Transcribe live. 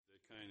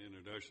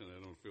introduction. I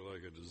don't feel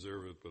like I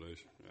deserve it, but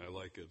I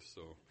like it.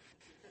 So,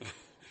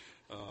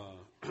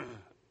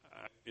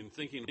 in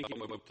thinking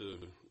about what to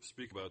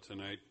speak about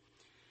tonight,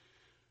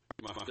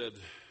 I said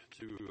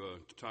to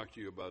talk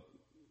to you about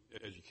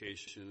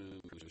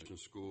education and Christian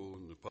school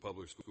and the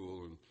public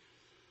school,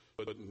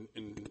 but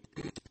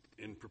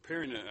in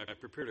preparing it, I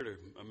prepared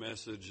a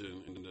message,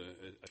 and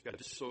I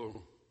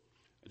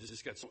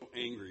just got so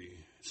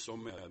angry, so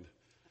mad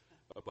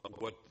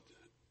about what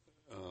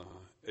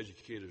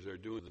educators are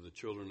doing to the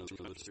children of the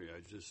country.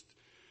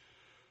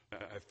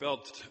 I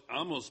felt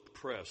almost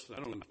depressed.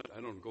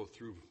 I don't go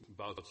through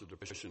bouts of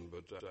depression,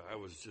 but I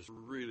was just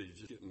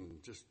getting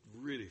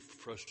really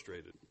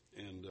frustrated,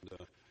 and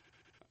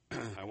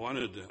I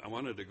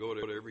wanted to go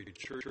to every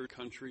church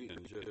country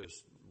and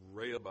just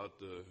rail about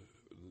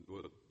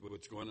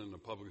what's going on in the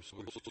public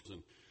schools,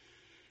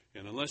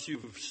 and unless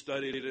you've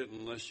studied it,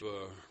 unless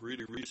you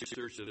really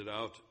researched it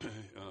out,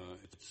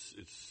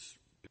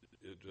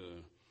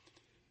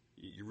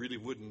 you really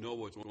wouldn't know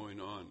what's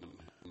going on.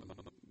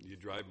 You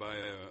drive by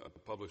a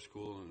public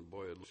school, and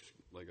boy, it looks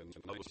like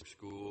another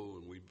school.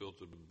 And we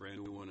built a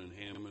brand new one in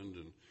Hammond,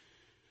 and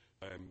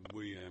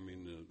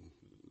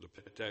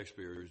the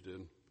taxpayers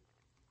did.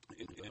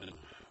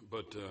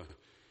 But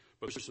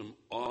there's some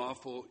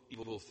awful,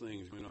 evil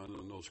things going on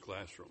in those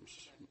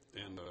classrooms,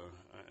 and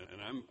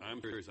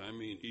I'm serious. I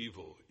mean,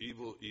 evil,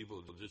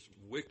 just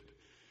wicked.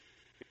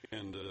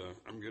 And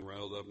I'm getting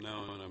riled up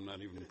now, and I'm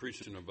not even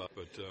preaching about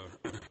it.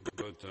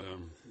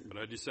 But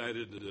I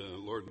decided that the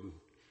Lord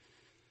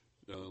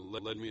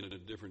led me in a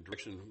different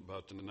direction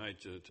about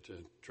tonight to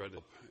try to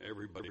help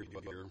everybody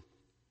here.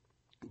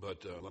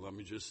 But let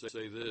me just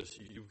say this: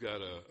 you've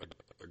got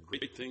a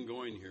great thing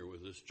going here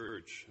with this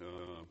church.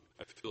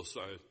 I feel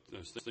sorry. I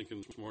was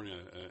thinking this morning.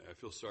 I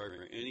feel sorry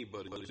for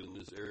anybody in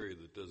this area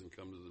that doesn't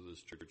come to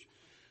this church.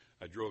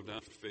 I drove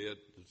down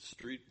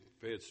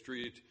Fayette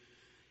Street.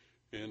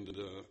 And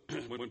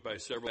went by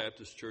several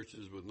Baptist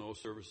churches with no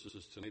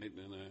services tonight,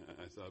 and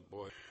I thought,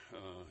 boy,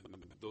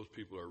 those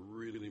people are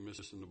really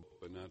missing the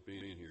boat by not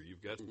being in here.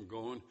 You've got something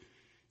going.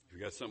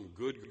 You've got something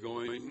good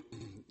going.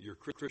 Your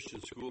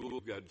Christian school,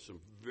 you've got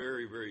some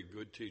very, very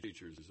good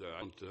teachers.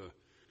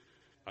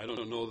 I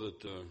don't know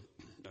that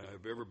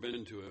I've ever been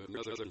into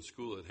another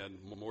school that had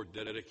more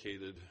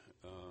dedicated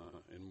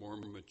and more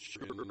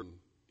mature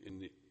in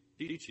the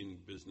teaching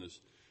business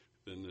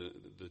than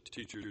the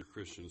teacher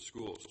Christian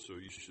schools. So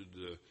you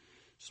should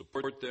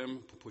support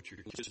them, put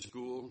your kids in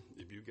school.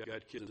 If you've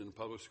got kids in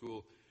public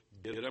school,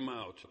 get them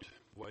out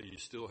while you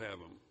still have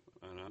them.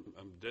 And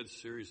I'm dead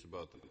serious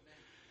about that.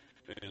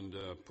 And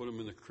put them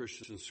in the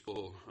Christian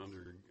school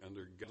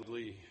under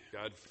godly,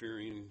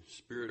 God-fearing,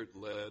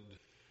 Spirit-led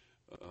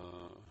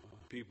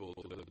people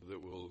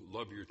that will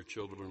love your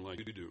children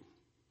like you do.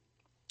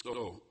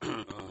 So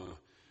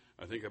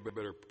I think I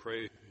better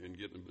pray and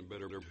get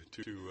better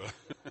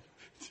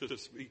to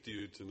speak to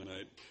you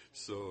tonight.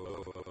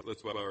 So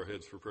let's bow our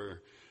heads for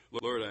prayer.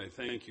 Lord, I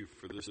thank you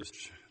for this.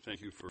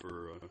 Thank you for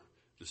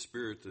the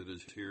spirit that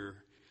is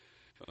here,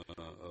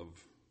 of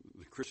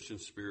the Christian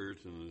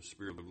spirit and the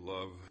spirit of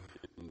love.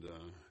 And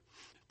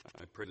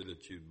I pray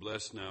that you'd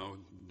bless now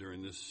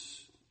during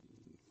this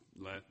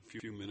last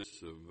few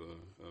minutes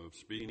of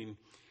speaking.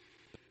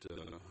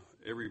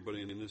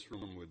 Everybody in this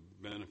room would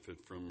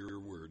benefit from your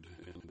word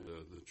and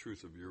the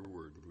truth of your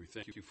word. We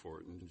thank you for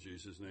it. In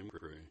Jesus' name we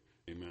pray.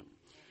 Amen.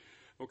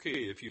 Okay,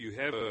 if you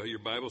have your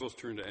Bibles,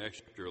 turn to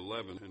Acts chapter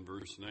 11 and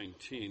verse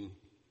 19.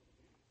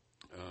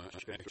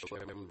 Acts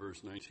 11,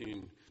 verse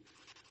 19.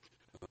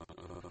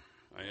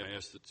 I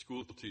asked the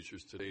school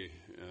teachers today,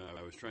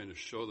 I was trying to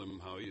show them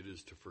how it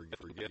is to forget.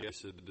 I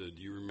said, do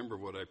you remember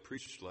what I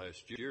preached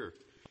last year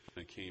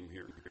when I came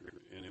here?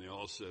 And they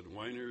all said,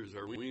 whiners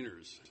are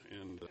wieners.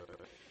 And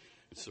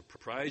it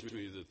surprised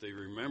me that they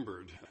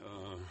remembered.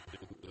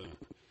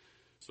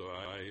 So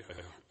I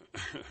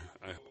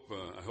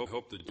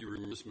hope that you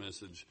remember this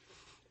message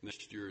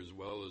next year as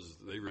well as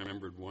they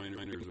remembered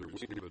whiners or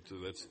wieners. But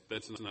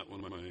that's not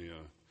one of my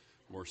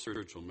more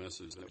spiritual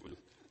messages.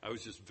 I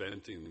was just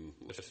venting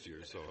last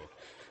year. So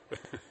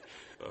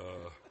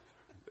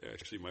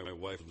actually, my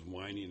wife was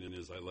whining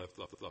as I left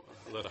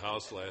the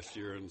house last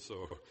year, and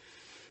so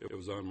it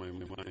was on my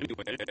mind.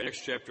 Anyway,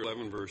 Acts chapter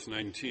 11, verse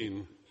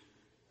 19.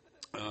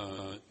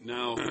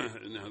 Now,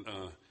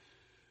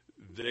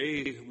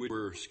 they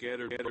were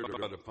scattered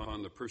abroad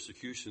upon the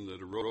persecution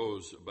that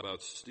arose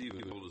about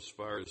Stephen as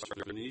far as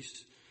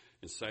Bernice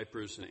and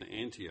Cyprus and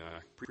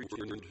Antioch,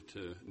 preaching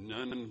to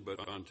none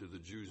but unto the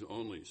Jews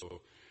only.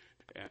 So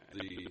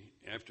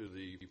after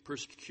the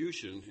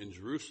persecution in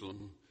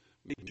Jerusalem,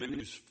 many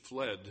Jews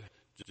fled,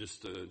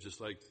 just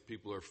like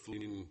people are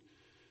fleeing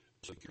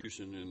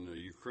persecution in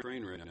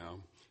Ukraine right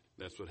now.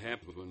 That's what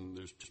happens when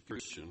there's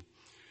persecution.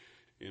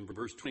 In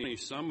verse 20,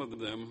 some of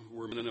them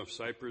were men of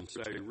Cyprus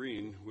and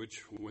Cyrene,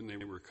 which, when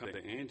they were come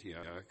to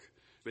Antioch,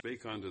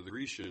 spake unto the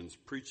Grecians,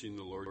 preaching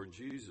the Lord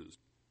Jesus.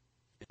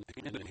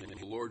 And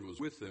the Lord was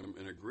with them,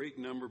 and a great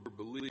number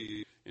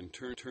believed and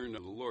turned to the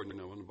Lord.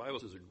 Now, when the Bible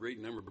says a great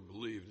number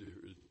believed,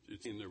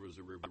 it seemed there was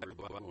a revival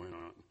going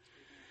on.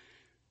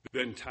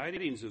 Then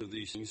tidings of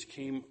these things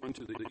came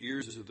unto the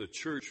ears of the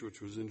church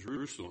which was in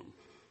Jerusalem.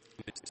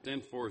 And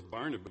sent forth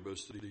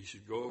Barnabas that he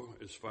should go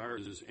as far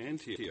as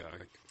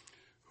Antioch,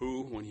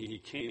 who, when he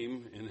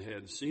came and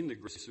had seen the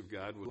grace of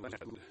God, was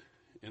glad,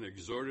 and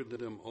exhorted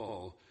them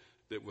all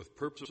that with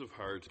purpose of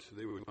heart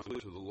they would cling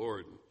to the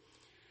Lord.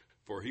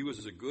 For he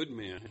was a good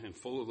man and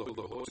full of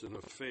the host and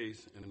of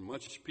faith, and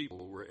much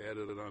people were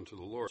added unto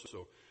the Lord.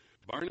 So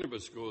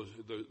Barnabas goes,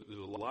 there's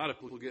a lot of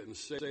people getting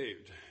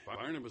saved.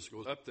 Barnabas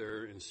goes up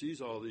there and sees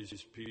all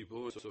these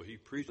people, and so he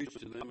preached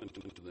to them and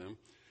to them,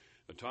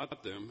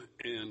 taught them,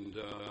 and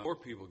more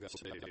people got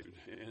saved.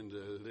 And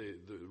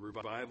the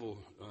revival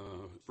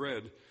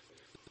spread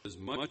as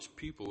much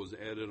people was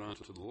added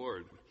onto the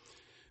Lord.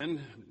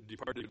 Then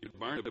departed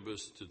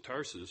Barnabas to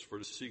Tarsus for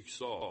to seek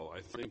Saul.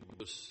 I think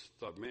Barnabas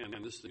thought, man,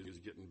 this thing is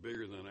getting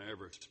bigger than I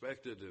ever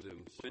expected,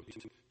 and sent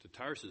him to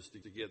Tarsus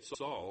to get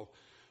Saul,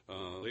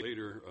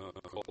 later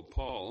called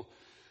Paul,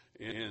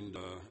 and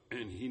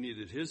he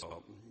needed his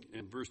help.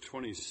 In verse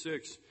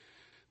 26,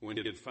 when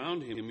he had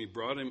found him, he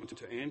brought him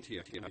to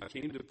Antioch. And it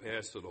came to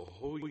pass that a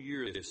whole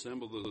year they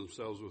assembled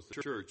themselves with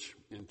the church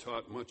and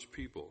taught much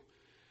people.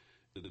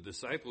 The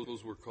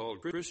disciples were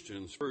called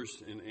Christians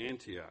first in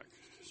Antioch.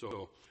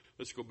 So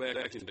let's go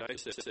back and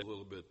dissect a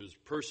little bit. There's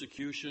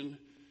persecution.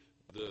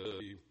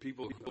 The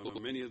people,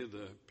 many of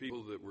the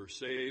people that were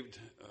saved,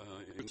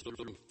 and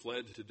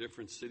fled to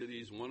different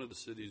cities. One of the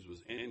cities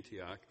was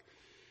Antioch.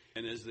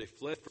 And as they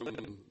fled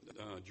from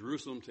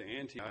Jerusalem to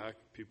Antioch,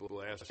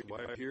 people asked,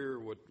 why here?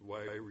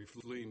 Why are we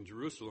fleeing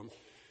Jerusalem?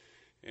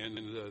 And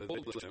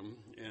told them,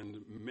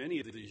 and many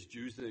of these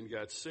Jews then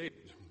got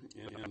saved.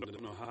 And I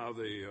don't know how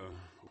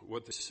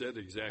what they said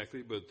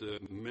exactly, but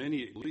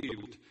many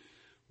believed.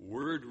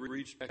 Word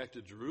reached back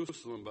to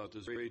Jerusalem about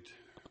this great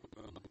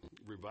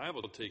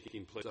revival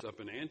taking place up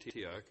in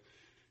Antioch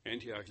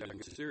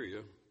in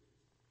Syria.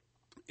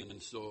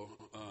 And so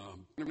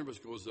Barnabas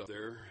goes up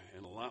there,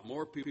 and a lot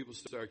more people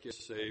start getting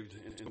saved,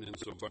 and then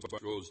so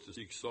Barnabas goes to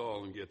seek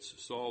Saul and gets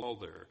Saul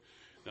there.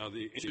 Now,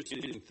 the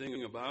interesting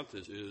thing about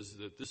this is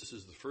that this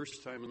is the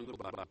first time in the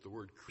Bible the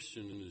word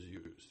Christian is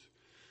used.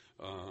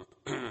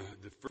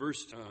 The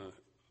first,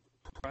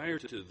 prior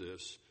to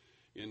this,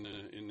 in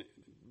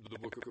the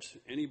book of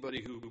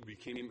anybody who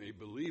became a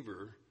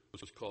believer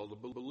was called a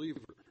believer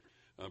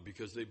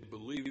because they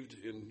believed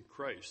in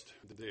Christ,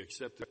 that they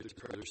accepted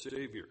Christ as their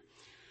Savior.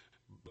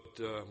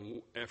 But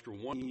after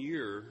 1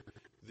 year,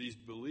 these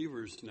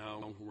believers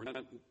now were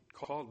not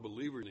called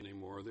believers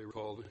anymore. They were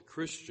called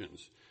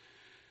Christians.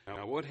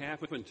 Now, what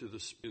happened to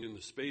this in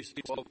the space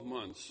of 12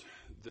 months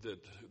that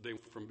they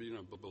went from being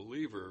a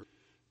believer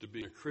to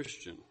being a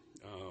Christian?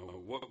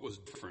 What was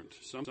different?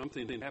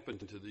 Something happened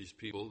to these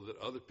people that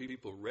other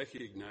people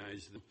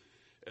recognized them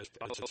as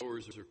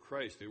followers of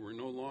Christ. They were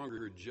no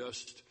longer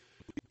just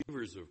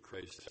believers of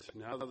Christ.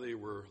 Now they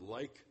were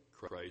like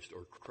Christ,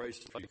 or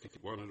Christ, if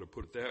you wanted to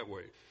put it that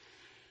way.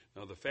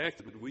 Now, the fact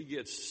that we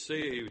get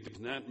saved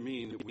does not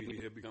mean that we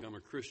have become a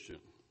Christian.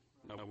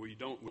 Now, we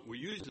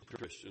use the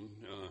Christian.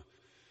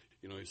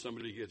 If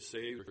somebody gets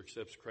saved or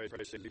accepts Christ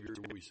as Savior,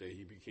 we say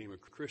he became a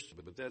Christian.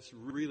 But that's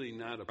really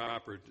not a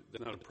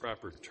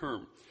proper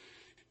term.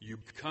 You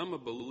become a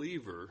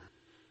believer,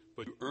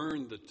 but you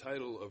earn the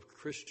title of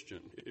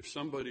Christian. If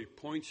somebody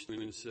points to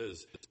you and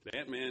says,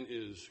 that man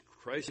is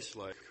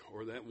Christ-like,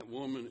 or that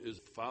woman is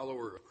a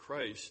follower of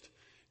Christ,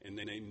 and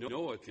they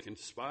know it, can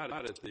spot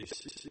it, they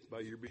see by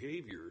your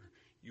behavior,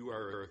 you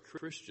are a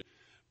Christian.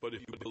 But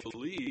if you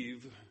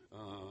believe,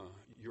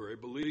 you're a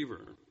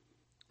believer.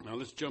 Now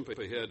let's jump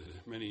ahead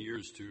many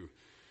years to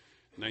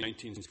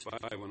 1965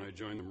 when I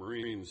joined the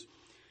Marines.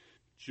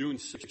 June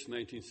 6,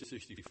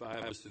 1965, I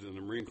enlisted in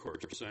the Marine Corps.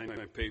 I signed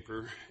my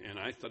paper, and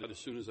I thought as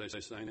soon as I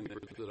signed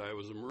it that I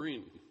was a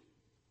Marine.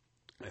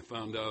 I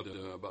found out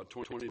about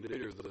 20 days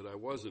later that I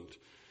wasn't.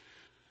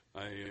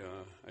 I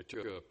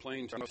took a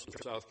plane to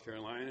South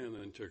Carolina and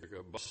then took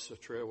a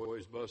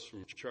Trailways bus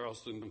from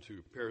Charleston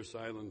to Parris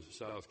Island,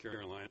 South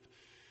Carolina.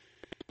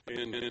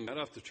 And got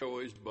off the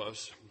Trailways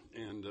bus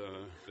and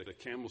got a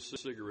Camel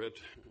cigarette,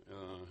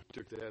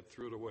 took that,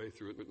 threw it away,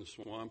 threw it in the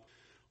swamp,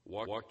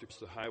 walked across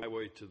the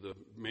highway to the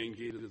main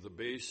gate of the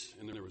base,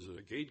 and then there was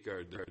a gate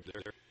guard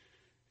there.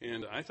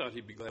 And I thought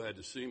he'd be glad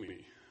to see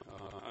me.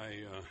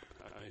 I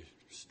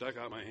stuck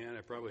out my hand.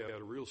 I probably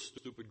had a real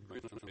stupid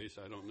grin on my face,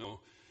 I don't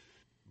know.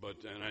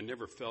 And I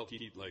never felt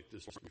heat like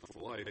this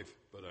before life.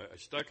 But I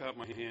stuck out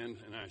my hand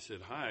and I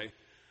said, "Hi,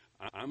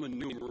 I'm a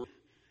new Marine."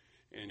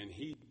 And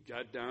he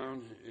got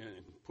down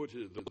and put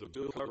the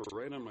bill cover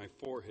right on my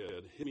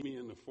forehead, hit me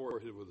in the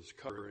forehead with his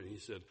cover, and he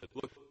said,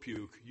 "Look,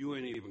 Puke, you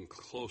ain't even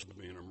close to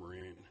being a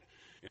Marine."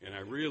 And I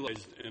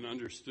realized and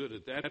understood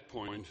at that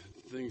point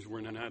things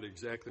were not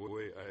exactly the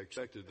way I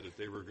expected that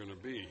they were going to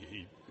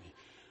be.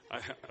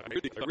 I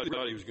really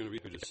thought he was going to be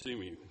able to see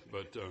me,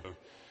 but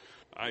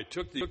I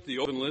took the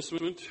open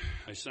enlistment.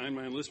 I signed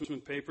my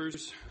enlistment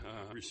papers,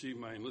 received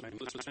my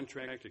enlistment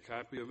contract, a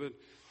copy of it.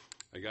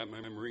 I got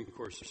my Marine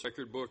Corps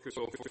record book and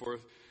so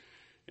forth.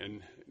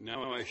 And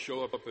now I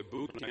show up at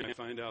boot camp and I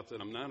find out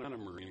that I'm not a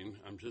Marine.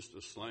 I'm just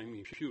a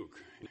slimy puke.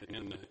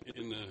 And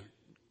in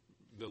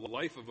the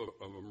life of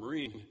a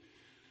Marine,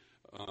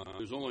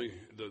 there's only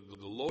the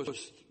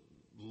lowest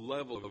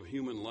level of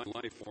human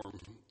life form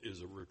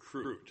is a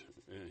recruit.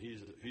 And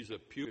he's a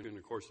puke, and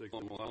of course they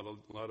call him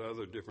a lot of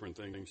other different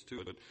things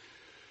too.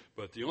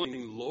 But the only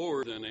thing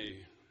lower than a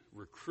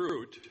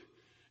recruit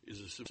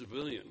is a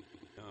civilian.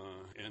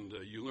 And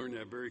you learn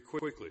that very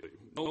quickly.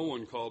 No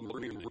one called me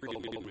Marine. They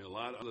called me a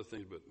lot of other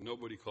things, but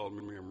nobody called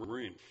me a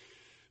Marine.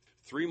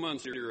 3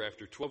 months later,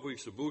 after 12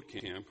 weeks of boot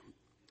camp,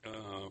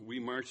 we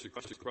marched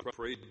across the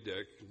parade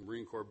deck. The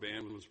Marine Corps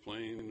band was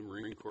playing. The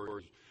Marine Corps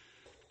was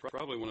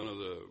probably one of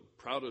the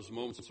proudest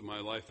moments of my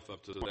life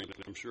up to that.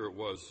 I'm sure it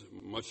was.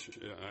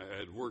 I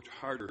had worked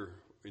harder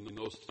in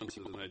those stunts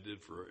than I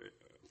did for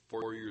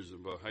 4 years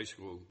of a high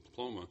school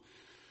diploma.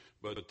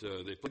 But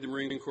they played the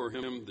Marine Corps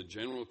hymn. The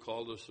general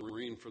called us a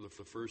Marine for the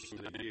first time.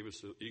 They gave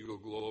us an Eagle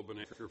Globe and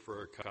anchor for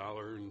our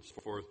collar and so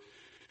forth.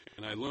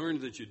 And I learned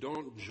that you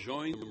don't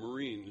join the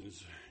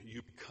Marines,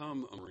 you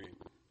become a Marine.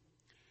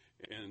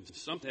 And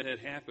something had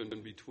happened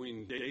in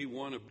between day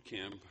 1 of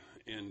camp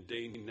and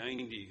day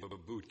 90 of a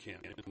boot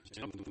camp. And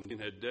something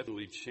had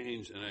definitely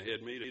changed, and I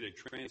had made a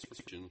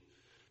transition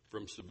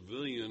from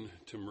civilian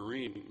to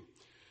Marine.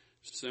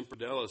 Semper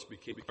Delis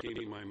became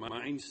my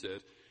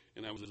mindset,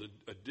 and I was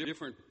a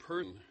different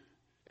person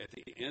at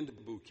the end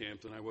of boot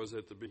camp than I was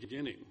at the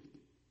beginning.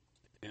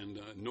 And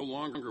no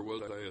longer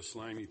was I a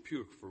slimy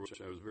puke, for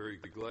which I was very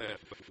glad.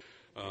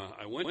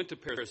 I went to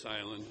Parris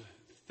Island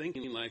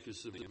thinking like a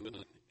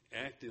civilian,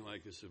 acting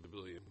like a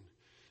civilian,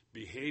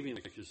 behaving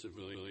like a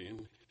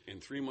civilian,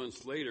 and 3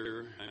 months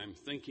later, I'm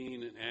thinking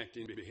and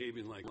acting,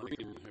 behaving like a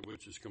Marine,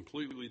 which is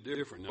completely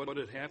different. Now, what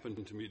had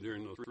happened to me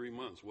during those 3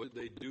 months? What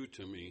did they do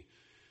to me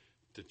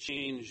to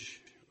change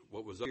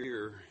what was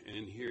here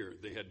and here?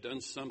 They had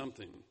done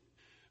something.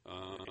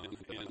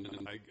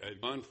 And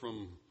I'd gone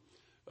from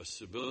a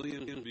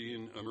civilian to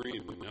being a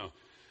Marine. Now,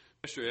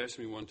 the pastor asked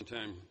me one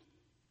time,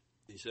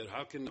 he said,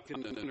 how can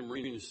the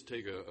Marines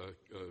take a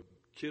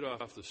kid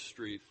off the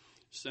street,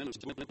 send him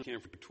to boot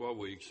camp for 12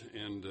 weeks,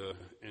 and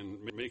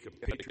make a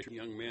patriot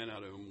young man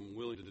out of him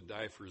willing to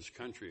die for his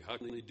country? How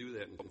can they do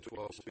that in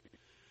 12 weeks?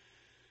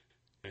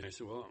 And I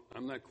said, well,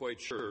 I'm not quite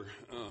sure,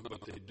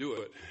 but they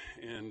do it.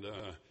 And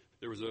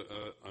there was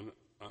an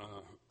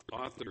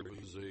author who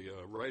was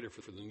a writer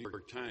for the New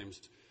York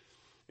Times,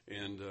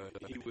 and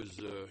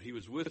he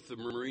was with the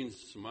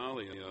Marines in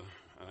Somalia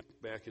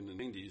back in the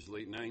 90s,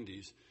 late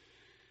 90s.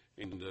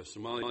 And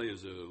Somalia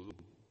is a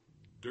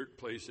dirt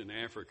place in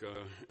Africa,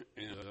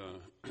 and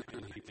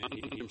he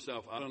found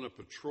himself out on a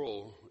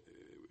patrol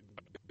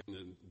in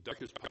the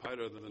darkest part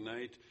of the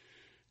night,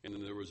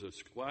 and there was a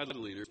squad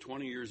leader,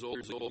 20 years old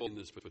in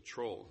this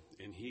patrol,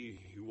 and he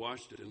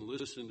watched it and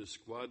listened to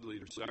squad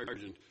leader.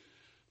 Sergeant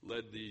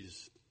led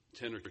these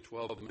 10 or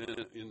 12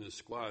 men in this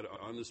squad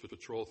on this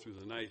patrol through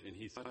the night, and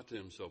he thought to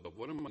himself, but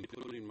what am I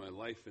putting my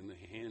life in the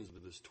hands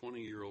of this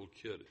 20-year-old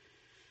kid?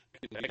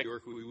 In New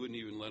York, we wouldn't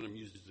even let him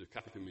use the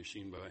copy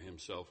machine by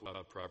himself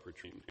without proper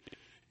training.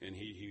 And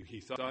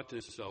he thought to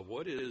himself,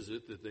 what is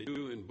it that they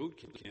do in boot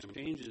camp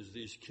changes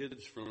these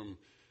kids from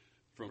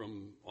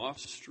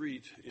off the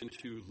street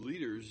into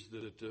leaders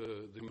that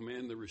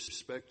demand the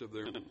respect of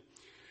their men?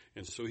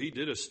 And so he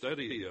did a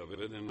study of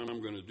it, and what I'm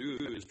going to do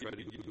is try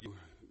to give you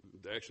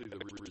actually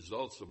the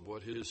results of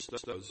what his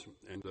study does.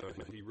 And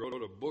he wrote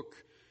a book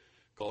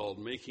called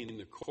Making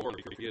the Corps.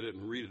 You can get it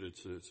and read it.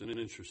 It's an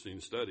interesting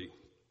study.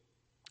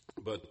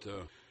 But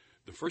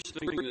the first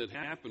thing that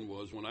happened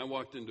was when I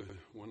walked into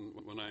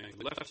when I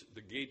left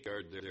the gate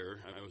guard there,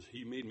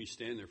 he made me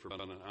stand there for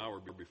about an hour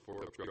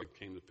before the truck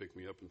came to pick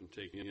me up and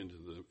take me into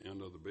the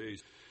end of the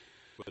base.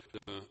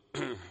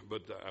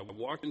 But I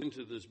walked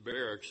into this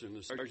barracks, and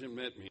the sergeant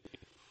met me,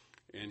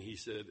 and he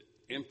said,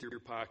 "Empty your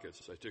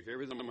pockets." I took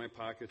everything in my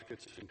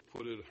pockets and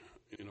put it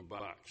in a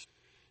box.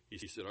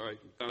 He said, "All right,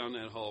 down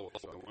that hallway."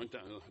 So I went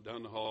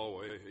down the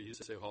hallway. He used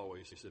to say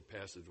hallways. He said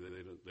passageway.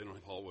 They don't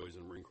have hallways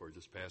in the Marine Corps,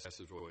 just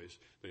passageways.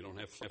 They don't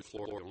have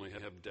floor. They only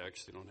have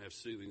decks. They don't have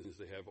ceilings.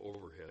 They have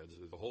overheads.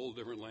 It's a whole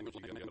different language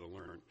you got to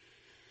learn.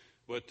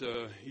 But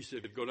he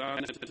said, "Go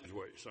down that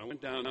passageway." So I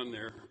went down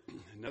there.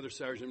 Another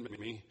sergeant met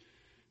me.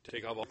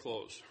 Take off all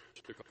clothes.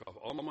 Took off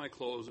all my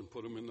clothes and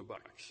put them in the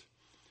box.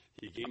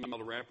 He gave me all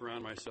to wrap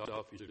around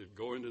myself. He said,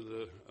 "Go into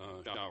the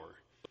shower."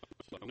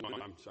 No,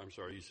 I'm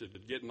sorry. He said,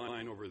 "Get in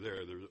line over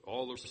there."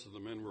 All the rest of the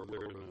men were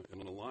there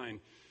in a line.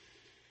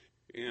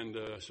 And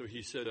so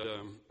he said,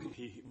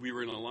 we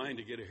were in a line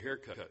to get a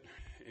haircut.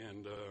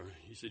 And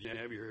he said, "You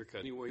have your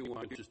haircut any way you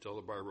want. Just tell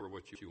the barber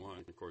what you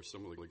want." Of course,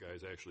 some of the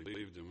guys actually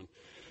believed him.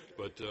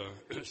 But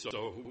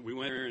so we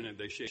went there, and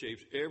they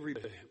shaved every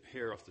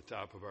hair off the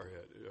top of our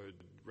head.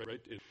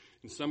 Right?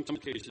 In some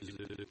cases,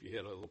 if you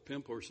had a little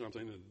pimple or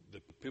something, the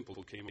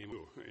pimple came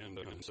through. And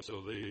so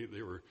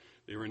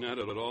they were not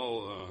at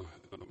all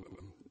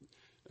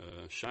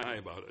shy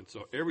about it.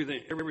 So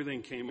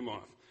everything came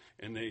off.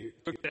 And they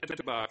took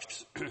that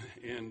box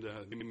and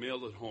they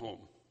mailed it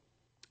home.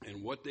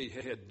 And what they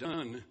had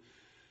done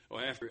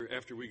Well,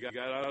 after we got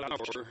out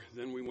of our,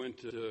 then we went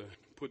to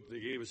they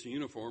gave us a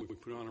uniform. We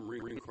put on a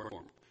Marine Corps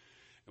uniform.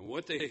 And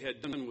what they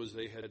had done was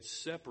they had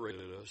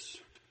separated us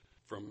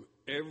from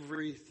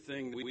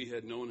everything we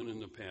had known in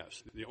the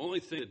past. The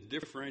only thing that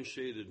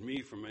differentiated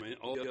me from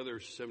all the other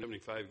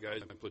 75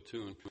 guys in my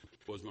platoon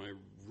was my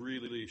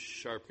really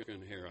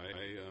sharp-looking hair.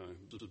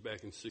 This was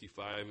back in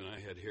 '65, and I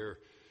had hair.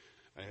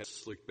 I had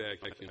slicked back,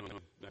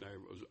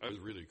 I was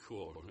really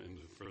cool. And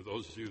for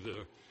those of you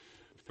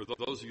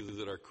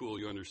that are cool,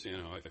 you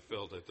understand how I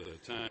felt at the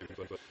time.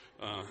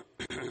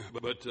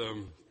 But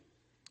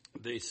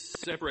they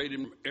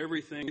separated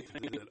everything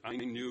that I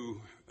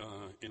knew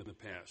in the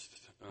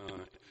past.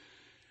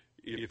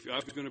 If I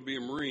was going to be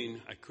a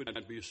Marine, I could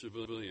not be a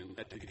civilian.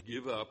 I had to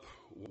give up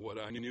what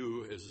I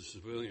knew as a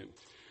civilian.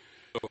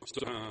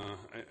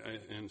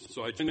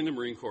 So I joined the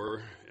Marine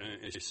Corps,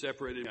 and they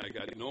separated me. I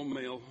got no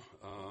mail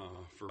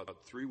for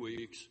about 3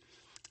 weeks.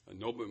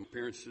 My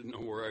parents didn't know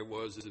where I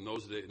was in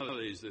those days.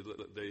 Nowadays,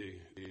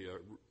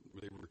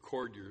 they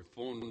record your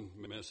phone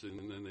message,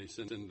 and then they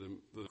send in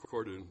the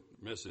recorded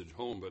message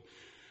home. But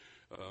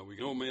we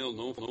got no mail,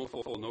 no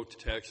phone, no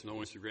text, no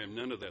Instagram.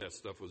 None of that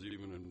stuff was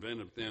even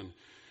invented then.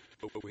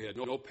 But we had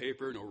no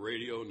paper, no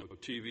radio, no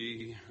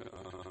TV,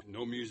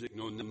 no music,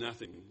 no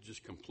nothing.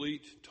 Just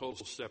complete,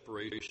 total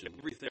separation.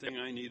 Everything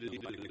I needed,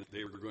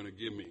 they were going to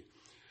give me.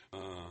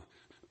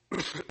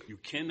 You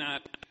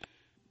cannot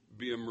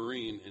be a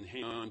Marine and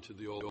hang on to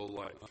the old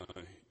life.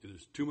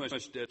 There's too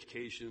much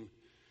dedication,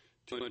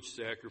 too much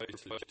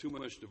sacrifice, too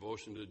much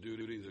devotion to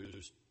duty.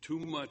 There's too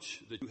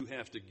much that you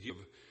have to give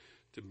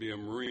to be a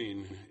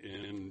Marine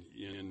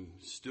and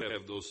still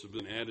have those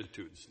civilian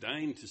attitudes.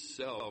 Dying to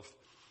self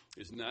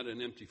is not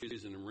an empty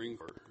phrase in the Marine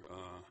Corps.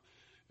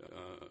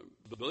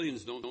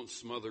 Civilians don't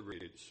smother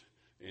grades,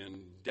 and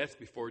death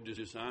before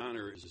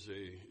dishonor is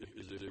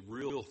a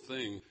real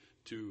thing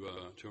to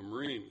a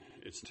Marine.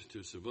 It's to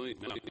a civilian.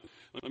 Now,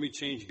 let me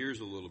change gears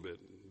a little bit.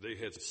 They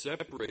had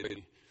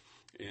separated,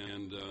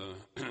 and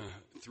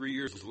 3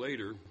 years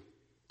later,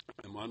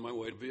 I'm on my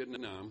way to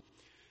Vietnam,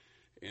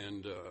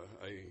 and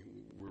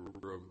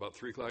we're about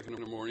 3 o'clock in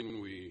the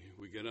morning.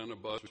 We get on a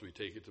bus. We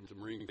take it to the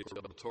Marine Base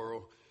El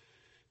Toro.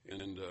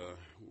 And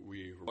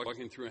we were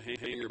walking through a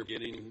hangar,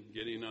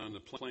 getting on the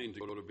plane to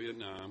go to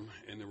Vietnam,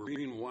 and the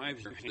Marine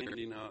wives are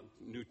handing out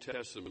New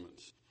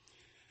Testaments.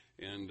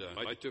 And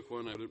I took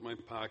one out of my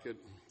pocket,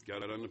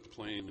 got it on the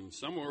plane, and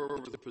somewhere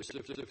over the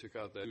Pacific, took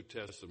out that New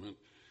Testament,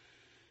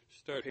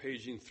 started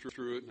paging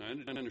through it, and I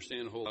didn't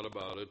understand a whole lot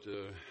about it.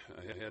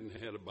 I hadn't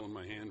had a Bible in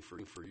my hand for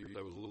years.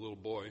 I was a little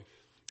boy.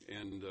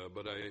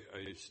 But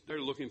I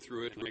started looking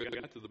through it, and I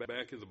got to the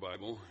back of the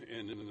Bible,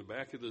 and in the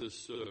back of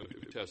this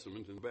New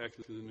Testament, in the back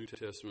of the New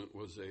Testament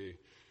was the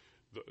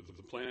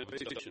plan of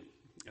salvation.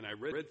 And I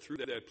read through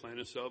that plan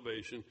of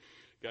salvation,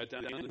 got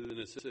down to it, and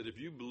it said, if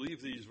you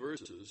believe these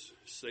verses,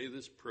 say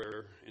this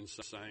prayer and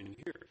sign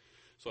here.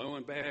 So I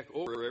went back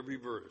over every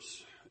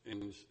verse,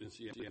 and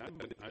see, I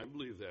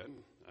believe that.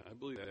 I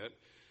believe that.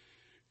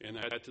 And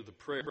I got to the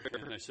prayer,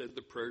 and I said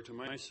the prayer to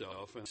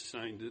myself, and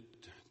signed it,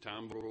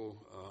 Tomball,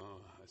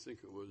 I think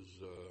it was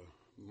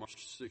March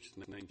 6,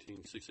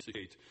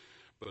 1968.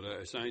 But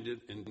I signed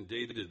it and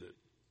dated it.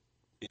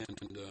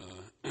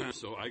 And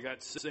so I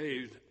got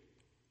saved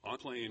on a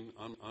plane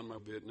on my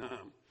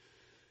Vietnam.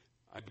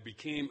 I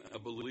became a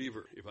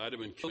believer. If I'd have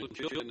been killed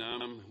in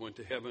Vietnam, went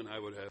to heaven, I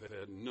would have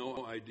had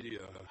no idea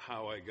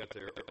how I got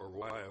there or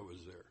why I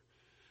was there.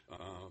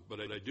 But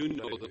I do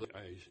know that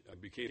I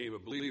became a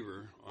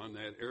believer on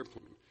that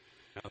airplane.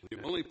 Now,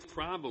 the only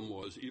problem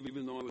was,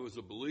 even though I was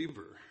a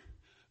believer,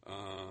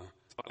 I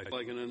felt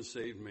like an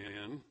unsaved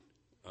man.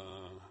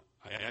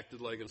 I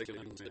acted like an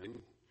unsaved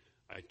man.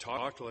 I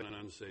talked like an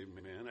unsaved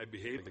man. I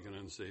behaved like an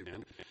unsaved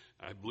man.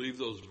 I believed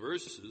those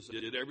verses. I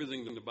did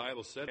everything that the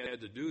Bible said I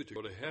had to do to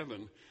go to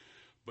heaven.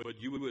 But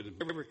you would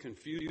never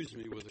confuse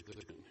me with a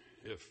Christian.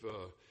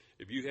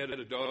 If you had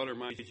a daughter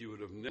my age, you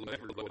would have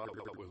never go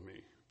out with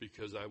me,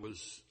 because I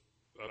was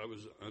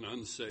an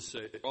unsaved.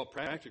 For all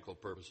practical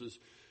purposes,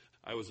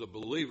 I was a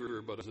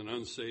believer, but as an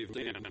unsaved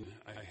man,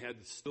 I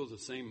had still the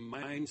same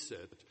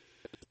mindset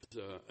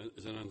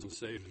as an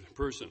unsaved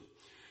person.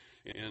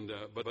 And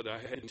but I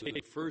had taken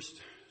the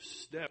first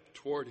step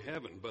toward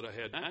heaven, but I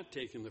had not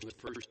taken the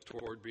first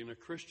toward being a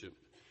Christian,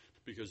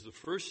 because the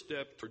first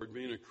step toward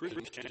being a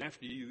Christian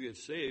after you get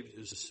saved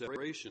is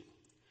separation.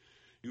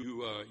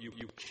 You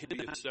can't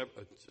be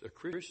a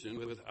Christian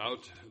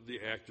without the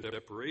act of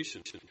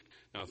separation.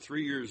 Now,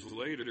 3 years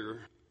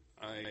later,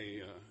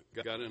 I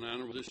got an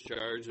honorable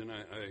discharge, and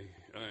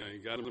I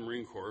got in the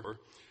Marine Corps,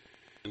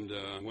 and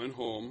went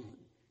home.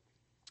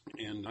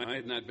 And I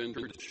had not been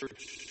to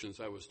church since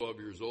I was 12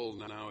 years old.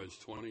 Now it's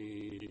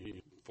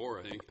 24,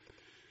 I think.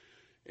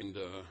 And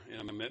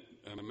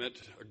I met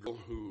a girl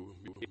who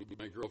became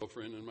my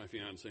girlfriend and my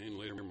fiance, and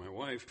later my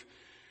wife.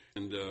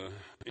 And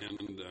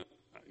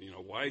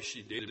why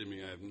she dated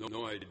me, I have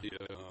no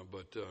idea.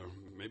 But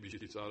maybe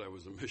she thought I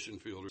was a mission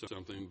field or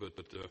something. But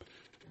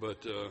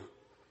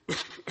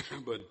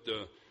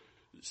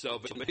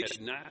salvation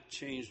had not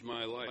changed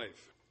my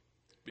life.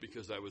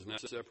 because I was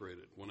not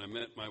separated. When I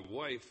met my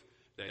wife,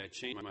 that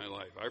changed my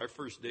life. Our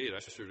first date, I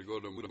asked her to go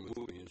to a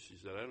movie, and she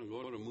said, I don't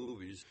go to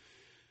movies.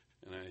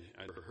 And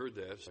I heard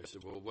that, so I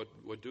said, well,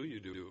 what do you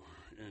do?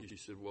 And she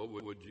said, well,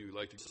 would you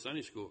like to go to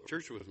Sunday school,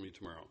 church with me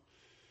tomorrow?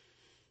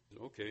 I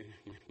said, okay,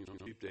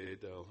 cheap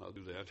date, I'll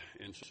do that.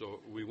 And so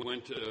we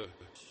went to,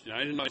 I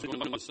didn't know I was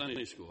going to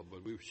Sunday school, but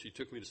she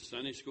took me to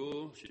Sunday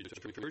school, she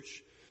took me to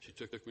church, she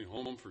took me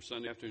home for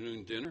Sunday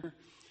afternoon dinner.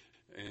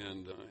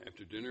 And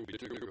after dinner, we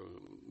took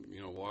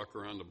walk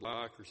around the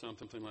block or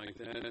something like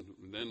that. And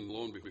then,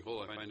 lo and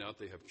behold, I find out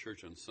they have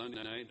church on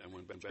Sunday night. I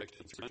went back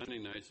to Sunday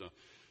night. So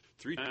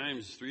 3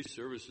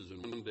 services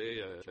in one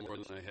day, more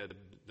than I had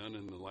done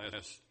in the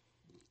last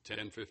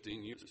 10,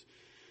 15 years.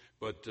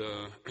 But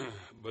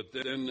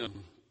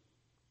then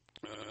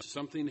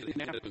something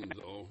happened,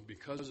 though,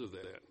 because of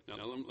that.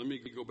 Now, let me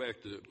go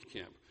back to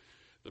camp.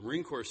 The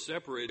Marine Corps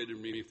separated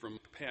me from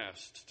the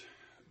past.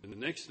 And the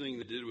next thing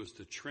they did was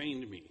to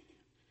train me.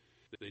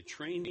 They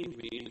trained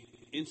me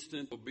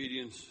instant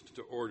obedience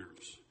to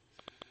orders.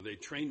 They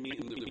trained me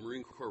in the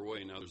Marine Corps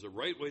way. Now, there's a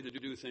right way to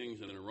do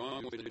things and a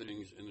wrong way to do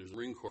things, and there's a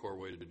Marine Corps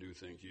way to do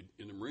things.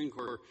 In the Marine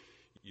Corps,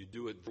 you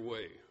do it the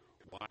way.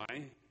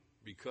 Why?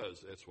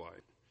 Because that's why.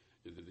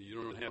 You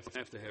don't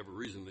have to have a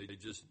reason. They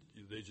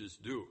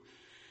just do.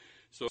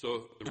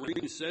 So the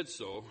Marines said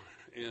so,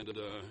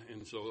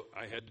 and so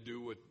I had to do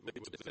what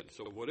they said.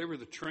 So whatever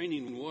the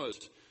training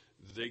was,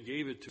 they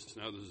gave it to us.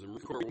 Now, there's a Marine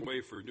Corps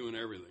way for doing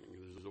everything.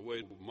 There's a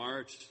way to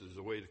march. There's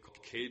a way to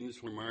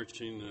cadence when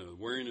marching,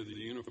 wearing of the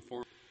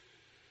uniform.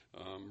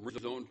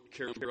 Marines don't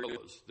carry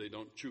umbrellas. They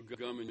don't chew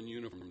gum in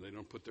uniform. They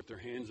don't put their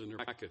hands in their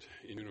pocket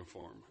in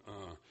uniform.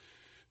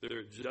 There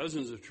are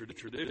dozens of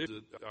traditions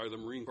that are the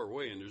Marine Corps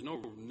way, and there's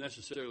no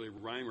necessarily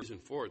rhyme or reason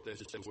for it. That's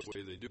just the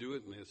way they do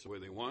it, and that's the way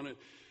they want it,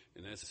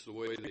 and that's the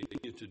way they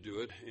need to do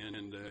it,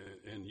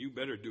 and you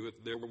better do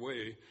it their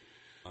way.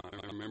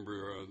 I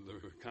remember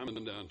the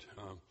commandant,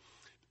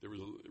 there was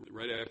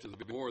right after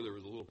the war, there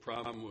was a little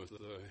problem with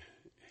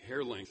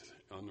hair length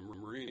on the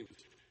Marines,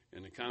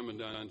 and the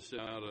commandant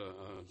set out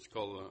it's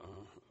called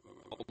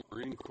a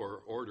Marine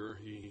Corps order.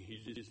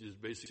 He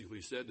just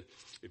basically said,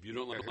 if you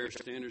don't like hair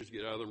standards,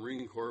 get out of the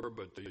Marine Corps,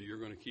 but you're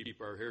going to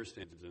keep our hair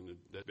standards, and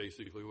that's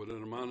basically what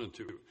it amounted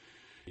to.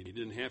 He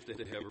didn't have to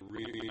have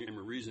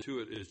a reason to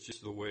it. It's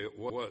just the way it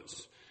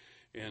was.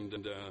 And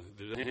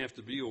there didn't have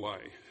to be a why.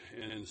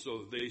 And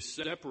so they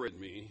separated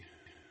me,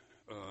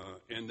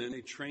 and then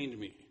they trained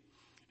me.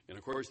 And,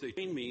 of course, they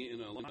trained me in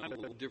a lot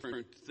of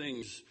different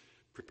things,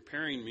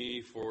 preparing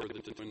me for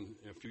when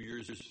a few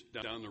years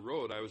down the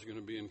road I was going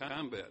to be in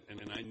combat, and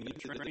I need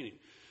training.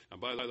 Now,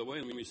 by the way,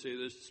 let me say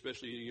this,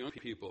 especially young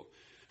people.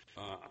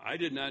 I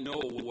did not know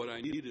what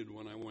I needed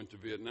when I went to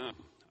Vietnam.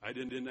 I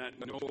did not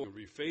know what I would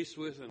be faced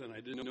with, and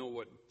I didn't know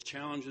what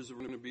challenges were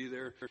going to be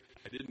there.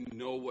 I didn't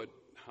know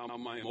how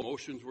my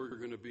emotions were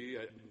going to be.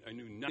 I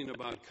knew nothing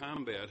about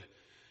combat.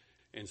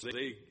 And so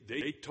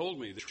they told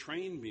me, they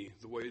trained me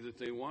the way that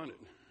they wanted.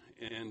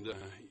 And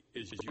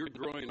as you're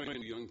growing up,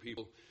 young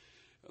people,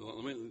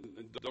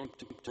 don't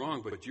get me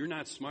wrong, but you're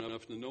not smart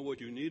enough to know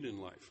what you need in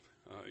life.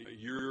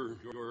 You're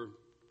a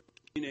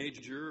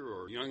teenager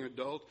or young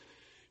adult.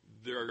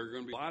 There are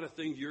going to be a lot of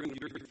things you're going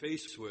to be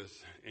faced with,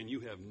 and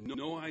you have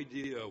no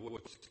idea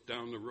what's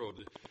down the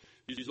road.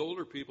 These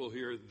older people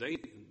here,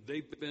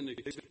 they've been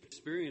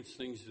experienced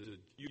things that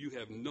you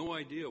have no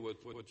idea what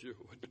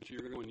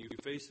you're when you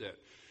face that.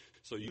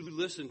 So you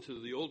listen to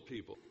the old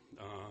people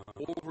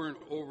over and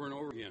over and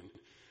over again.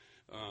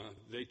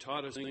 They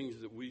taught us things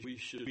that we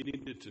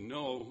needed to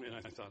know, and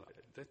I thought,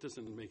 that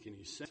doesn't make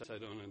any sense. I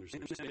don't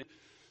understand it.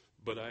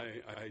 But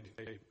I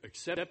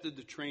accepted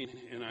the training,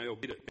 and I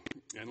obeyed it.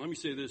 And let me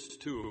say this,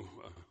 too.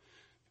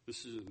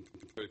 This isn't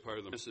very part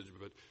of the message,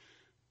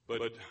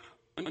 but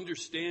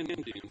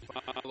understanding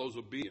follows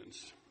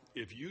obedience.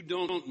 If you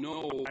don't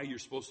know why you're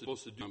supposed to do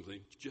something,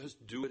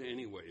 just do it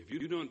anyway. If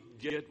you don't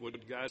get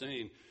what God's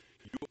saying,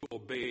 you will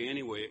obey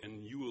anyway,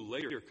 and you will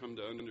later come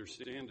to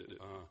understand it.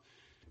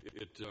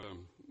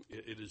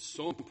 It is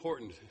so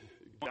important.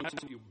 God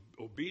wants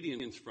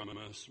obedience from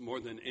us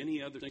more than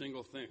any other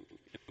single thing.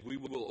 If we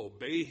will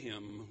obey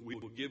Him, we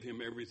will give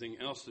Him everything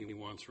else that He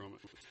wants from us.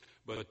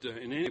 But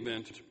in any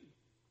event,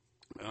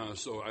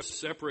 so I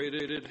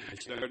separated. I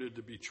started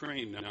to be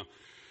trained. Now,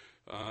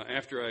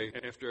 after I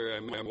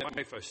met my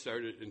wife, I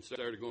started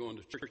going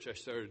to church. I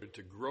started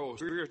to grow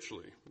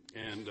spiritually,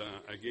 and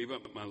I gave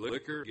up my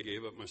liquor,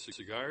 gave up my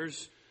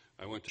cigars.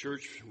 I went to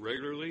church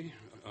regularly,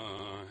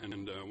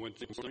 and went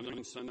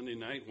to Sunday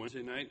night,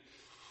 Wednesday night,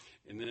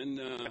 and then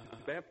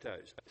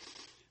baptized.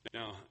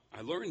 Now,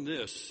 I learned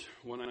this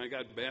when I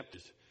got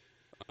baptized.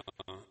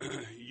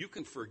 You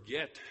can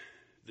forget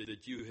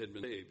that you had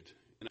been saved,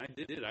 and I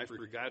did. I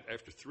forgot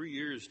after 3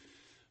 years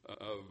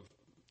of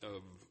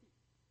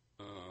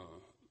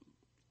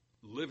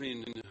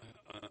living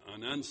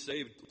an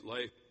unsaved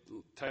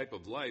type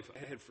of life. I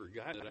had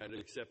forgotten that I'd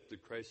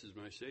accepted Christ as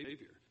my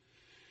Savior.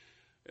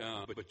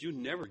 But you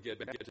never get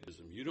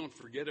baptism. You don't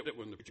forget it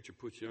when the preacher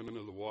puts you under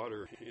the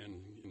water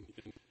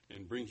and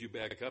and brings you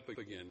back up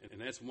again.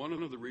 And that's one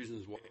of the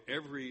reasons why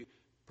every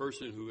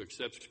person who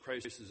accepts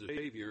Christ as a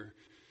Savior,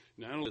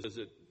 not only does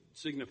it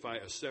signify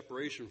a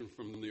separation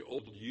from the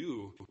old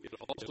you, it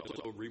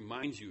also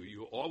reminds you.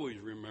 You always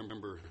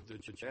remember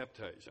that you're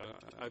baptized.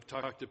 I've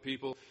talked to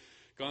people,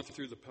 gone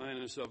through the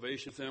plan of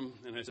salvation with them,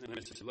 and I said,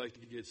 I'd like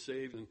to get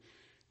saved. And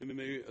then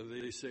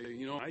they say,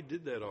 I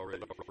did that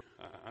already.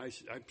 I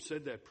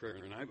said that prayer,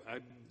 and I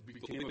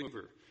became a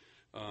believer.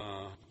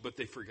 But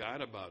they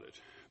forgot about it.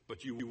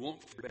 But you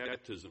won't forget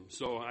baptism.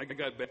 So I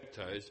got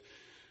baptized.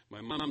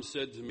 My mom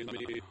said to me,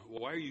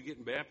 well, why are you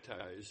getting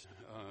baptized?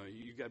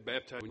 You got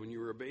baptized when you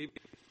were a baby.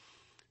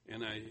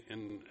 And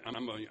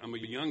I'm a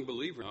young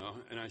believer now.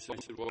 And I said,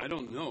 well, I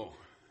don't know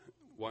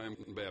why I'm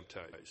getting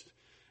baptized.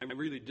 I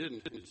really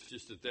didn't. It's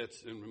just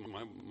and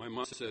my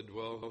mom said,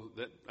 well,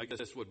 I guess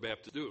that's what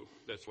Baptists do.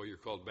 That's why you're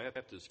called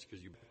Baptist,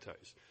 because you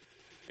baptize.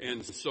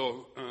 And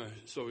so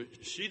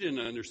she didn't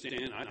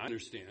understand. I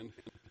understand.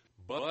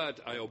 But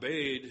I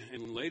obeyed,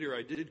 and later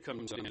I did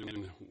come to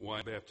understand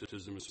why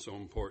baptism is so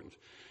important.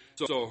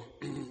 So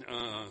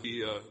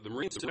the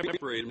Marines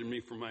separated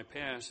me from my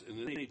past, and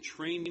then they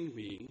trained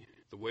me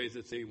the way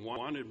that they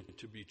wanted me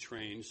to be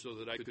trained so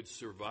that I could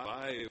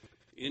survive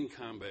in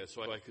combat,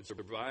 so I could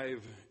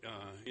survive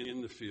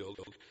in the field.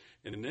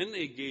 And then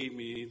they gave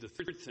me the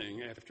third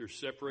thing, after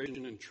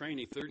separation and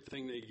training, third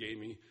thing they gave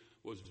me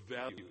was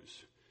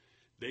values.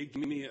 They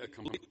gave me a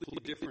completely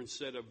different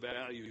set of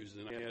values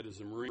than I had as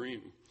a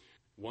Marine.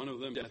 One of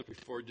them, death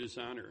before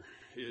dishonor.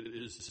 It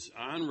is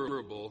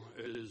honorable.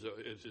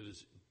 It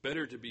is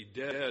better to be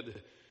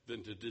dead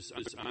than to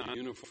dishonor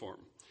uniform.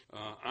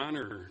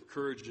 Honor,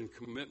 courage, and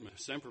commitment.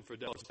 Semper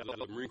Fidelis,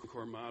 the Marine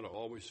Corps motto,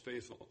 always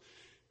faithful.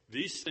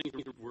 These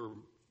things were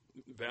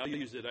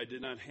values that I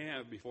did not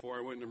have before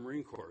I went to the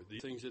Marine Corps.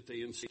 These things that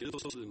they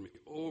instilled in me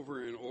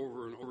over and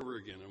over and over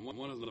again. And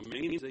one of the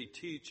main things they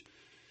teach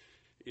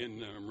in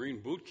Marine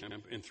boot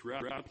camp and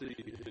throughout the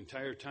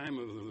entire time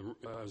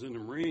I was in the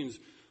Marines,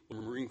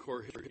 Marine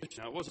Corps history.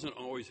 Now, it wasn't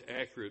always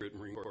accurate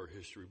Marine Corps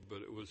history,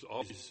 but it was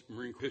always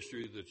Marine Corps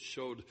history that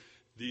showed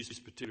these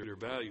particular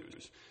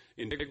values: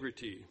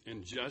 integrity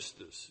and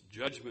justice,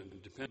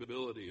 judgment,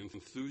 dependability,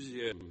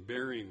 enthusiasm,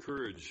 bearing,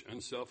 courage,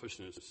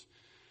 unselfishness,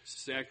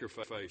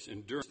 sacrifice,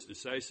 endurance,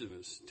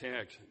 decisiveness,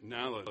 tact,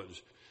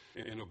 knowledge,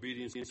 and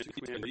obedience to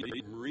command.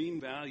 The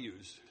Marine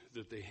values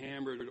that they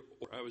hammered.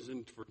 I was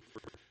in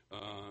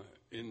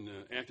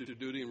active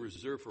duty and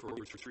reserve for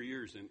over 3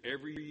 years, and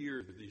every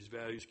year these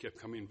values kept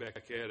coming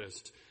back at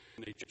us,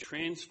 and they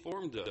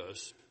transformed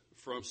us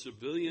from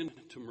civilian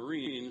to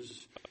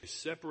Marines by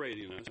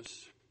separating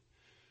us,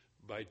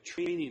 by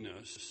training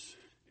us,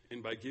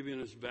 and by giving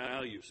us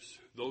values.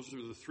 Those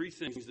are the three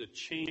things that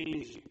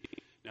changed me.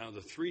 Now,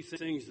 the three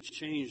things that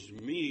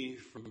changed me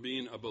from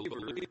being a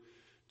believer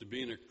to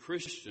being a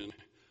Christian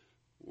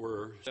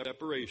were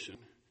separation,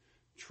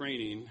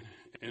 training,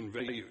 and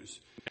values.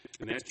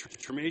 And that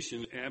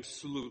transformation is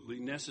absolutely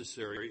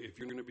necessary if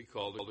you're going to be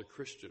called a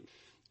Christian.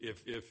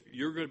 If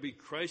you're going to be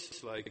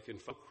Christ-like and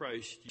follow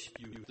Christ,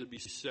 you have to be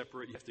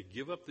separate. You have to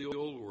give up the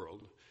old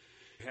world.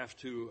 You have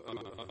to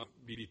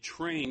be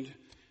trained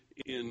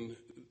in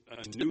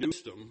a new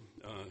system,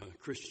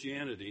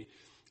 Christianity,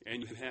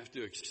 and you have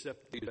to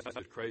accept the God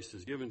that Christ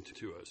has given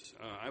to us.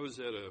 I was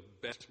at a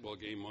basketball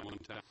game one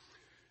time,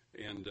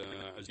 and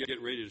I was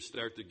getting ready to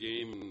start the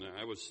game, and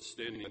I was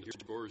standing at the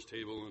scorer's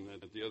table,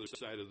 and at the other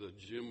side of the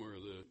gym where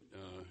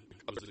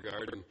was the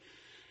garden.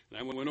 And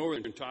I went over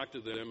and talked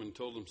to them and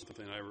told them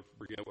something. I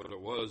forget what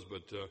it was,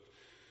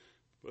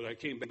 but I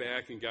came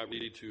back and got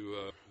ready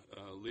to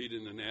lead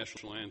in the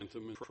national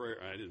anthem and prayer.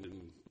 I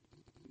didn't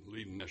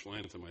lead in the national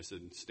anthem. I said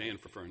stand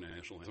for our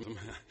national anthem.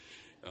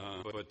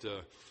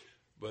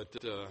 But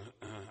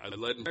I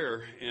led in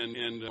prayer,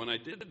 and when I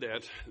did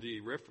that,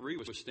 the referee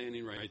was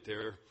standing right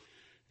there,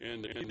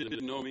 and he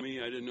didn't know me,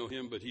 I didn't know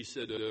him, but he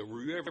said,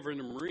 were you ever in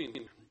the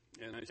Marine?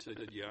 And I said,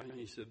 yeah. And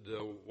he said,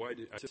 why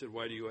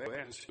do you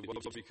ask? Well,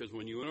 because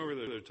when you went over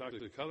there to talk to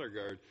the color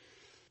guard,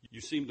 you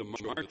seemed to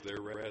march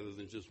there rather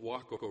than just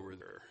walk over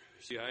there.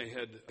 See, I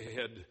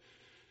had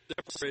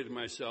separated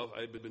myself.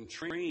 I had been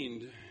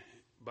trained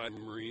by the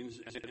Marines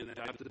and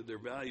adopted their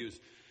values.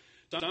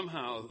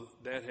 Somehow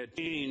that had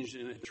changed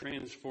and it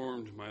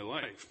transformed my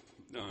life.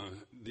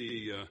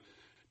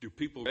 Do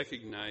people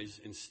recognize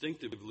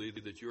instinctively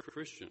that you're a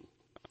Christian?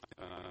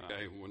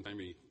 One time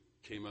he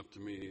came up to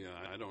me,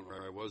 I don't know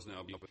where I was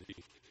now, but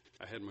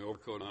I had my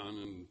overcoat on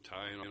and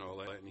tie and all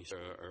that, and he said,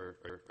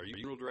 are you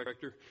funeral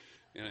director?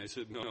 And I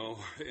said, no,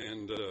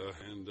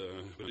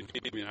 but it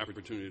gave me an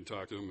opportunity to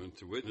talk to him and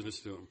to witness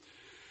to him.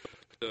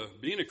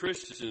 Being a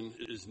Christian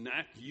is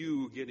not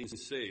you getting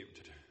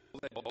saved.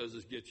 All that does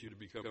is get you to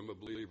become a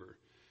believer.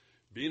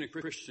 Being a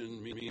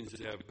Christian means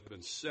to have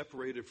been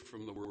separated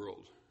from the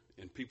world.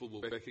 And people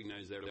will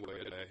recognize that way.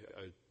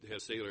 I had a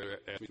sailor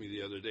ask me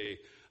the other day,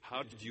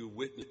 how did you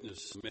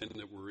witness men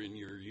that were in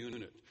your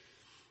unit?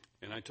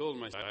 And I told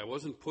him, I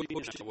wasn't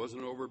pushing, I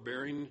wasn't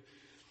overbearing.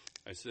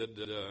 I said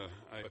that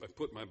I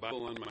put my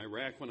Bible on my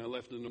rack when I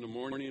left in the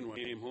morning. When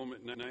I came home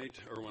at night,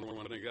 or when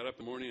I got up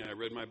in the morning, I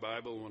read my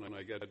Bible. When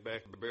I got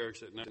back to the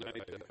barracks at night,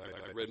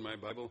 I read my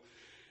Bible.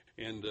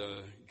 And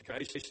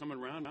guys coming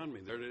around on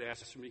me, they're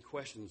asking me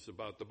questions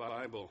about the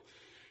Bible.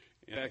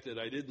 In fact, that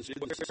I didn't sit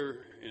there,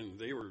 and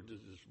they were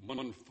just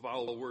one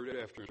foul word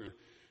after another.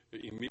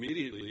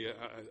 Immediately,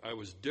 I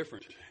was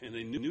different, and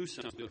they knew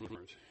something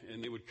different,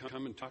 and they would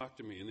come and talk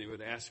to me, and they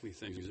would ask me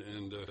things,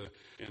 and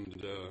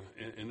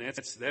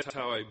that's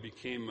how I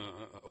became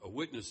a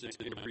witness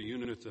in every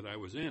unit that I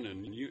was in.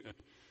 And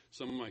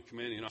some of my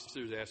commanding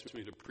officers asked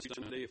me to preach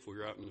Sunday if we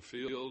were out in the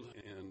field,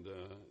 and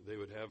they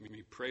would have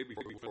me pray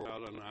before we went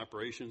out on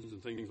operations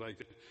and things like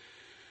that.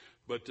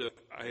 But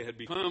I had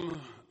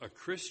become a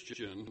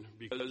Christian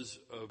because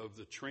of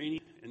the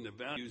training and the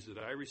values that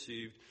I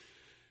received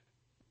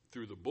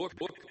through the book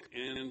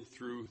and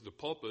through the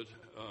pulpit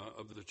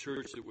of the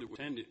church that we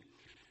attended.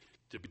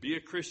 To be a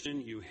Christian,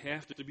 you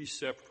have to be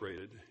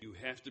separated, you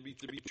have to be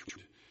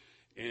true,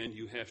 and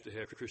you have to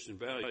have Christian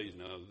values.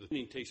 Now, the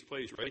thing takes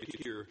place right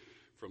here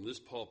from this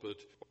pulpit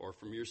or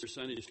from your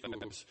Sunday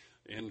schools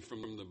and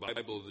from the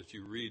Bible that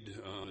you read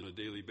on a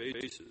daily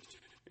basis.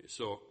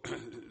 So,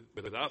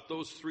 but without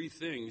those three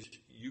things,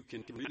 you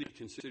can really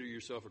consider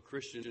yourself a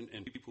Christian,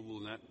 and people will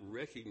not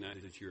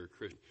recognize that you're a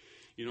Christian.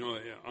 You know,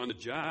 on the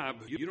job,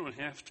 you don't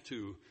have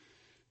to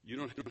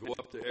go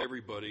up to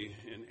everybody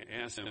and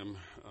ask them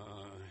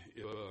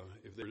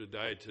if they were to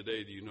die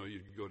today, do you know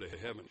you'd go to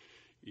heaven?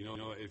 You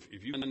know,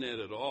 if you've done that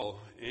at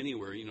all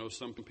anywhere, you know,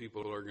 some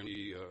people are going to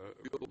be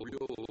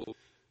real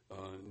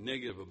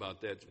negative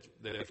about that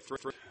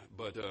first,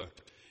 but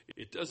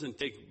it doesn't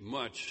take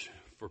much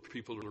for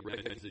people to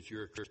recognize that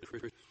you're a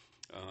Christian.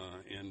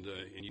 And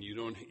you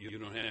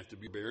don't have to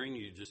be bearing.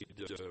 You just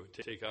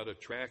take out a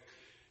tract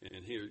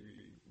and here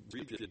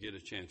read it to get a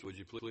chance, would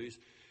you please?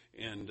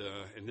 And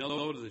they'll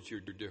know that you're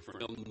different.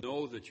 They'll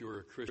know that you're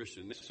a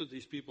Christian. That's what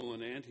these people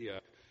in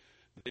Antioch,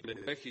 they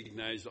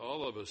recognized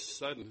all of a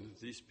sudden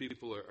these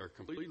people are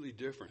completely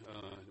different.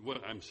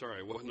 I'm sorry,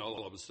 it wasn't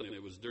all of a sudden.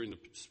 It was during the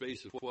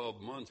space of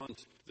 12 months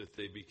that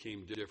they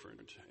became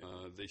different.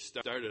 They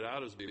started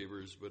out as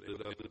believers, but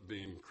ended up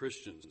being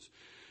Christians.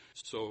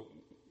 So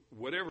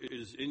whatever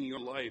is in your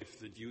life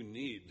that you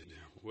need,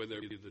 whether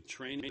it be the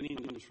training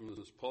comes from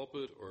this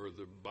pulpit or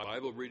the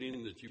Bible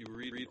reading that you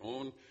read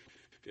on,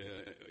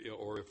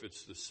 or if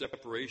it's the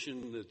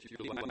separation that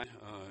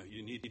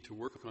you need to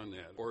work on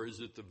that, or is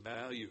it the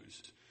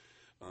values?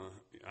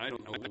 I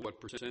don't know what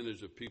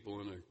percentage of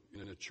people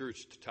in a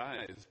church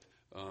tithe,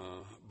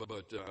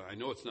 but I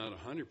know it's not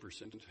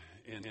 100%,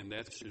 and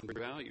that's in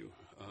value.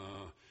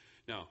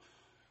 Now,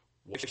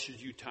 why should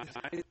you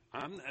tithe?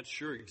 I'm not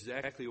sure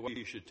exactly why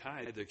you should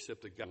tithe,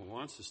 except that God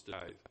wants us to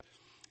tithe.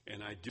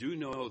 And I do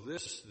know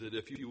this, that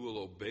if you will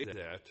obey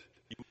that,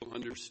 you will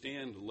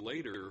understand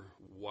later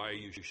why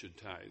you should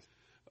tithe.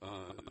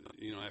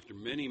 After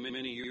many,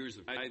 many years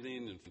of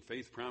tithing and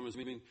faith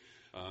promising,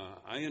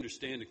 I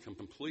understand it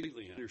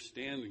completely. I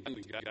understand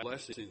God's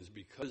blessings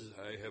because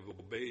I have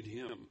obeyed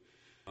Him.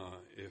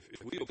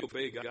 If we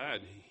obey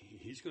God,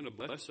 He's going to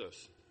bless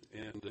us.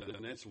 And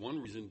that's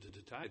one reason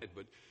to tithe.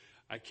 But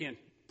I can't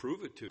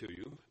prove it to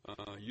you.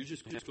 You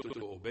just have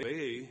to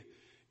obey,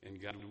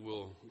 and God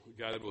will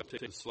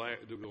take the slack,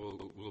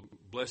 will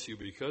bless you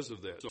because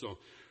of that. So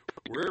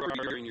wherever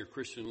you are in your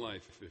Christian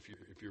life,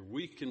 if you're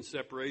weak in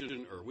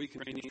separation or weak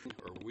in training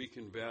or weak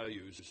in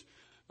values,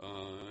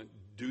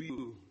 do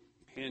you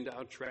hand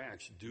out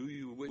tracts? Do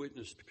you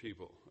witness to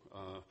people?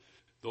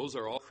 Those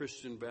are all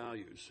Christian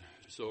values.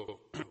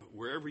 So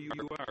wherever you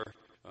are,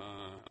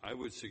 I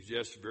would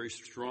suggest very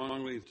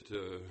strongly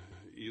to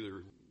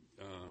either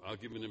I'll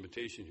give an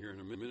invitation here in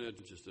a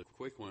minute, just a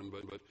quick one,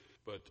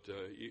 but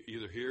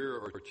either here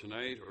or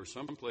tonight or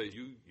someplace,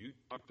 you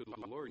talk to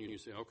the Lord and you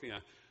say, okay,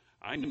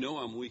 I know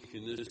I'm weak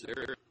in this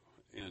area,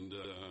 and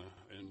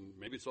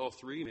maybe it's all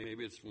three,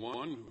 maybe it's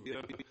one,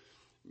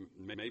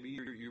 maybe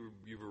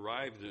you've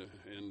arrived,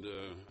 and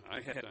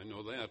I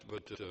know that,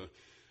 but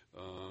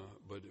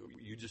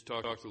you just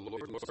talk to the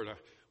Lord. Lord,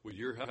 with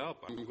your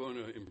help, I'm going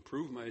to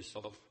improve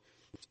myself,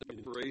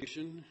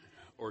 inspiration,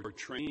 or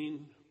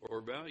training, or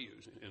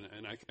values, and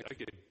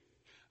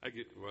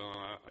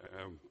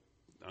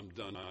I'm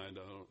done. I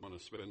don't want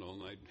to spend all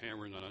night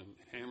hammering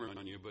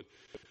on you, but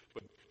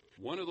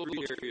one of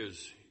those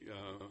areas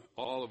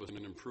all of us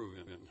can improve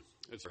in.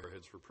 It's our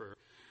heads for prayer.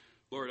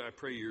 Lord, I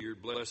pray your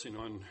blessing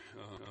on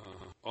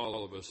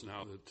all of us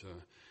now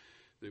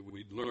that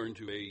we'd learn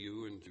to obey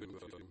you and to